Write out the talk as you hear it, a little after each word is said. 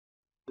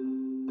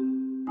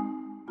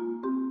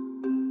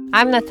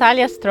I'm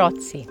Natalia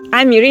Strozzi.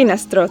 I'm Irina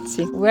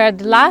Strozzi. We're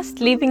the last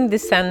living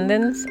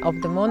descendants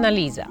of the Mona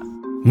Lisa.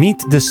 Meet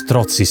the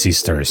Strozzi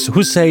sisters,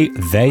 who say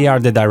they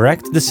are the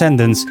direct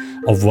descendants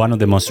of one of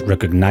the most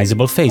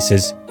recognizable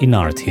faces in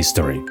art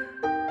history.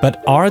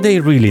 But are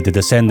they really the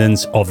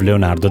descendants of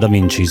Leonardo da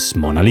Vinci's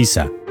Mona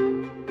Lisa?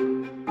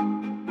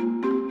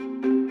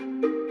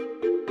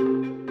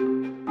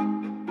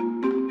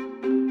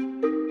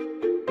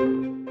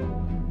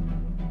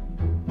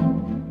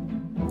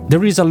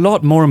 There is a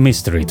lot more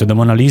mystery to the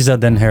Mona Lisa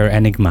than her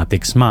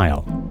enigmatic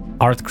smile.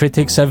 Art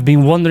critics have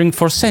been wondering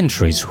for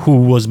centuries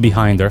who was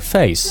behind her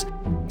face.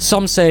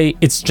 Some say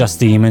it's just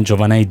the image of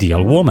an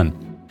ideal woman.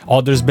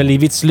 Others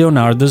believe it's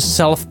Leonardo's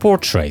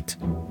self-portrait.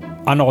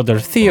 Another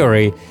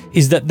theory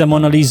is that the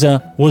Mona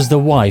Lisa was the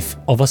wife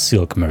of a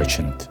silk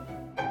merchant.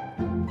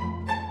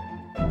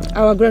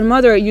 Our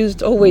grandmother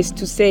used always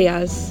to say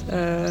us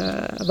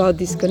about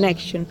this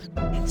connection.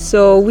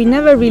 So we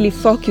never really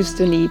focused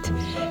on it.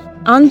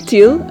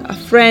 Until a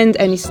friend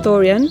and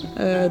historian,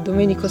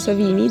 Domenico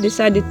Savini,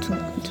 decided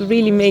to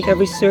really make a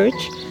research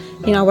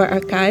in our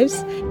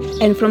archives.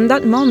 And from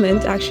that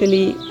moment,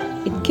 actually,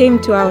 it came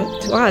to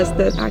us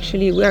that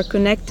actually we are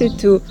connected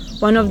to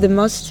one of the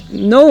most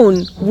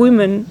known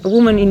women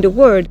in the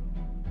world.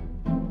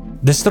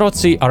 The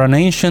Strozzi are an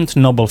ancient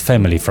noble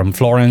family from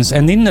Florence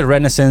and in the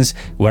Renaissance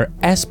were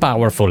as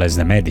powerful as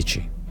the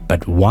Medici.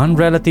 But one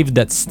relative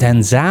that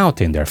stands out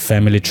in their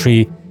family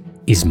tree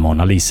is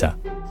Mona Lisa.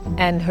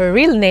 And her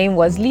real name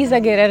was Lisa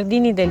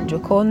Gherardini del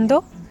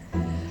Giocondo,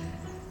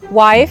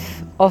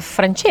 wife of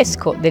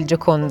Francesco del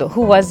Giocondo,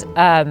 who was,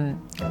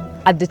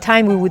 at the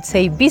time we would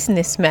say,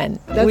 businessman.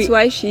 That's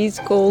why she's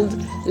called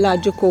La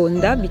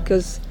Gioconda,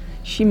 because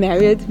she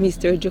married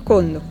Mr.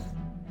 Giocondo.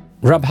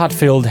 Rob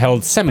Hatfield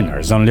held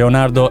seminars on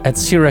Leonardo at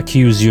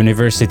Syracuse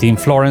University in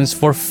Florence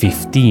for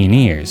 15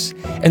 years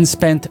and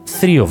spent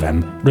 3 of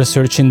them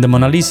researching the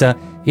Mona Lisa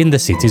in the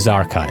city's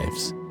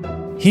archives.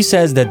 He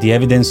says that the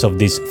evidence of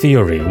this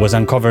theory was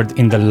uncovered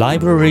in the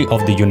library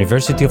of the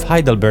University of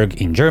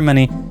Heidelberg in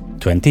Germany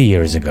 20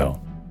 years ago.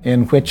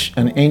 In which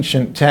an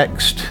ancient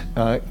text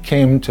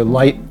came to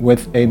light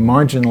with a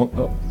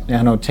marginal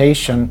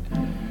annotation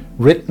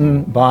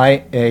written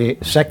by a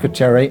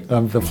secretary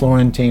of the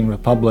Florentine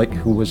Republic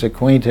who was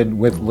acquainted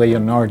with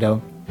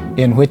Leonardo,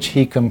 in which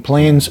he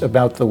complains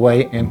about the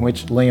way in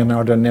which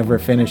Leonardo never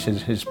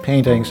finishes his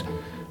paintings.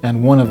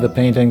 And one of the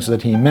paintings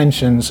that he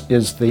mentions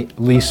is the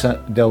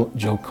Lisa del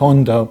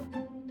Giocondo.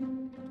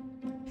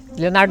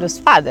 Leonardo's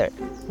father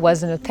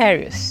was a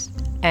notarius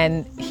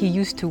and he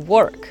used to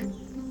work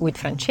with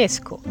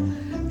Francesco.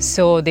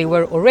 So they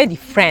were already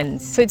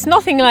friends. So it's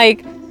nothing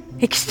like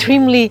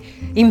extremely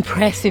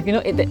impressive. You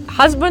know, the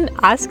husband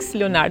asks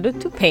Leonardo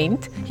to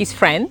paint, his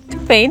friend, to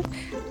paint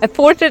a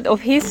portrait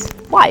of his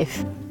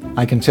wife.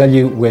 I can tell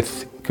you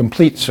with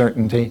complete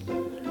certainty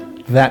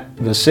that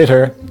the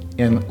sitter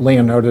in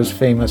Leonardo's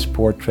famous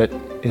portrait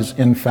is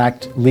in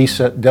fact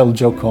Lisa del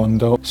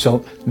Giocondo.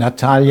 So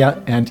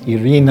Natalia and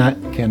Irina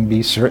can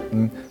be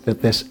certain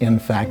that this in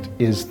fact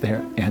is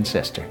their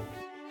ancestor.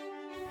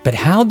 But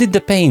how did the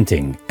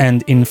painting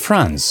end in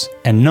France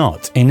and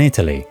not in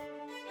Italy?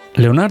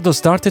 Leonardo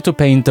started to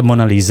paint the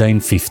Mona Lisa in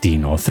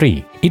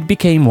 1503. It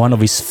became one of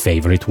his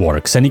favorite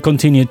works and he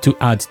continued to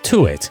add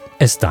to it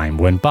as time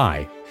went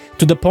by,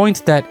 to the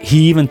point that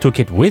he even took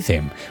it with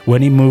him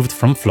when he moved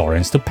from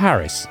Florence to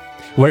Paris,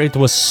 where it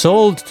was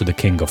sold to the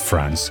King of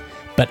France,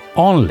 but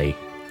only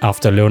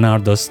after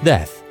Leonardo's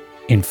death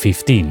in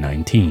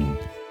 1519.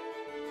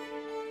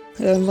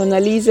 Mona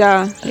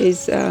Lisa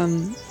is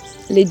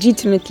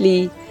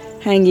legitimately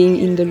hanging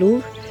in the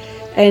Louvre.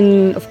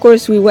 And of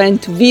course we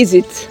went to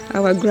visit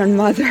our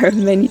grandmother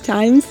many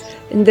times.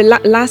 And the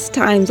last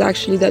times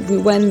actually that we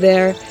went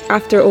there,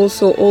 after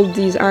also all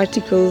these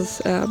articles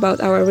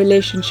about our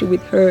relationship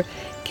with her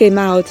came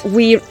out,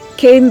 we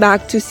came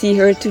back to see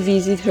her, to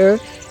visit her,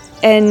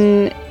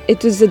 and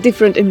it was a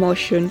different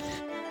emotion.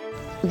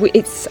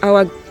 It's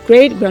our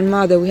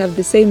great-grandmother, we have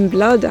the same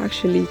blood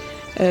actually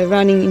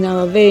running in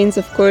our veins.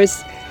 Of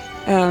course,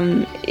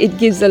 it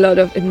gives a lot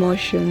of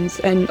emotions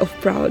and of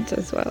pride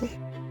as well.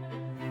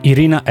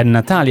 Irina and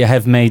Natalia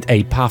have made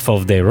a path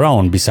of their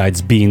own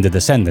besides being the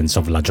descendants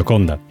of La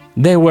Gioconda.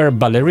 They were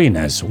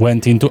ballerinas,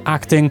 went into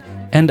acting,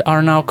 and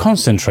are now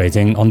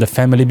concentrating on the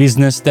family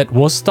business that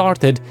was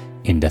started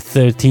in the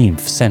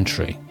 13th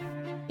century.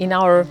 In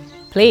our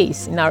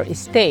place, in our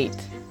estate,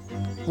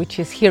 which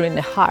is here in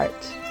the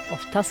heart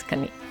of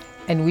Tuscany,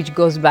 and which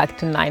goes back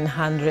to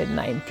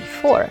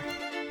 994.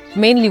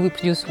 Mainly we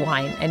produce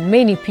wine, and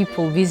many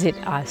people visit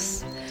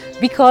us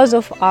because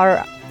of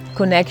our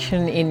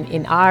connection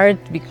in art,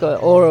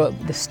 or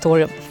the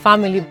story of the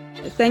family.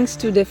 Thanks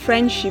to the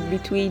friendship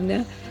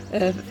between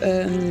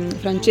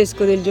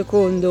Francesco del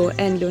Giocondo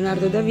and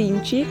Leonardo da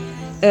Vinci,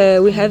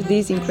 we have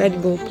this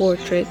incredible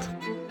portrait.